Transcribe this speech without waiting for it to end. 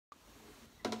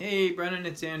Hey Brennan,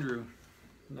 it's Andrew.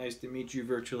 Nice to meet you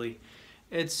virtually.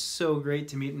 It's so great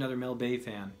to meet another Mel Bay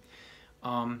fan.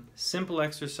 Simple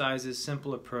exercises,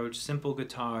 simple approach, simple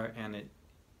guitar, and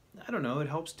I don't know, it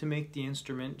helps to make the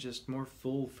instrument just more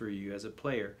full for you as a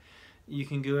player. You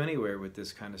can go anywhere with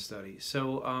this kind of study.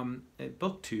 So at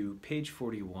book 2, page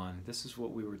 41, this is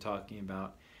what we were talking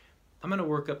about. I'm going to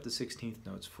work up the 16th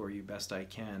notes for you best I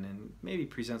can and maybe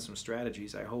present some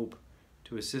strategies, I hope,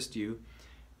 to assist you.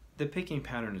 The picking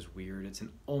pattern is weird. It's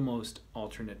an almost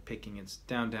alternate picking. It's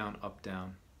down, down, up,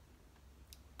 down.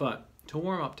 But to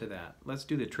warm up to that, let's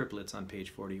do the triplets on page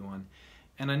 41.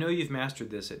 And I know you've mastered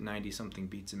this at 90 something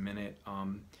beats a minute.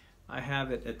 I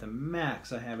have it at the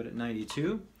max. I have it at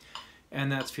 92.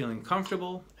 And that's feeling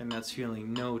comfortable, and that's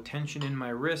feeling no tension in my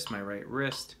wrist, my right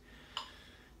wrist.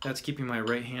 That's keeping my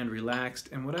right hand relaxed.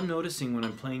 And what I'm noticing when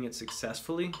I'm playing it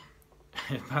successfully,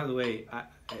 and by the way,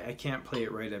 I can't play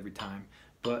it right every time,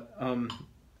 but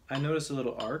I notice a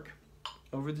little arc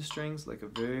over the strings, like a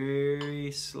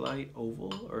very slight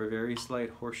oval or a very slight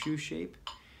horseshoe shape.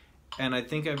 And I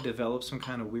think I've developed some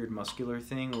kind of weird muscular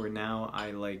thing where now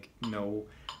I know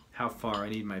how far I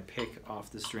need my pick off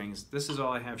the strings. This is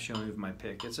all I have showing of my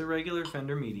pick. It's a regular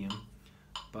Fender medium,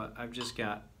 but I've just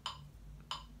got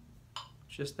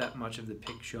just that much of the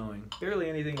pick showing, barely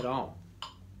anything at all.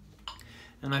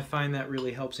 And I find that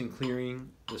really helps in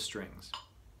clearing the strings.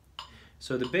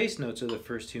 So the bass notes of the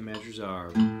first two measures are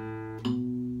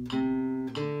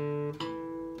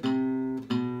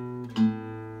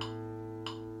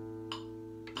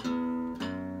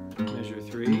measure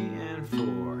 3 and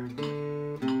 4,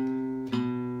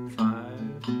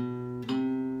 5,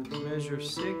 measure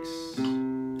 6,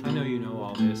 I know you know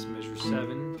all this, measure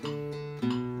 7,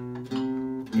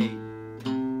 8.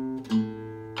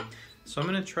 So I'm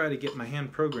going to try to get my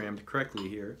hand programmed correctly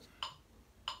here.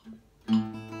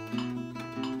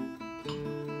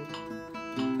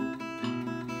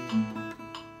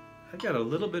 Got a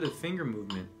little bit of finger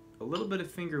movement, a little bit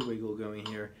of finger wiggle going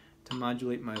here to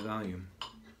modulate my volume.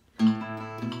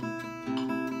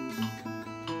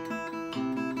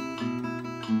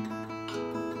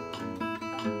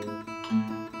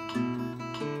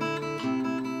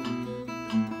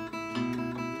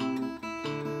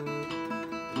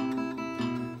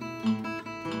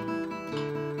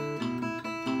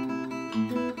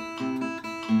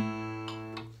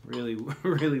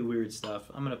 Really weird stuff.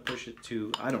 I'm going to push it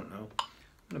to, I don't know,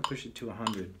 I'm going to push it to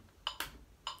 100.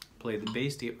 Play the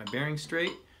bass to get my bearings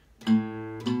straight.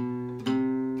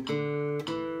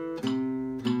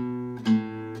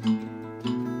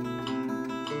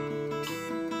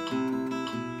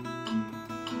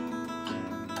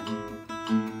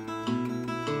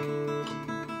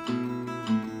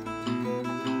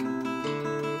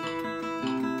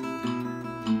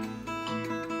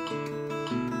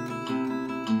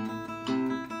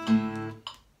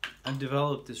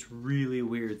 Developed this really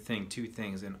weird thing, two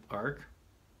things, an arc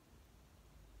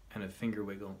and a finger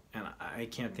wiggle, and I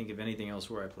can't think of anything else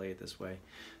where I play it this way.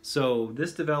 So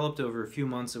this developed over a few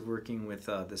months of working with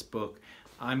this book.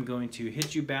 I'm going to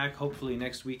hit you back hopefully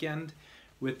next weekend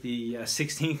with the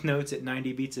 16th notes at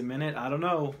 90 beats a minute. I don't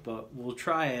know, but we'll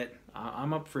try it.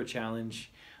 I'm up for a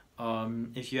challenge.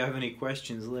 If you have any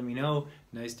questions, let me know.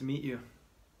 Nice to meet you.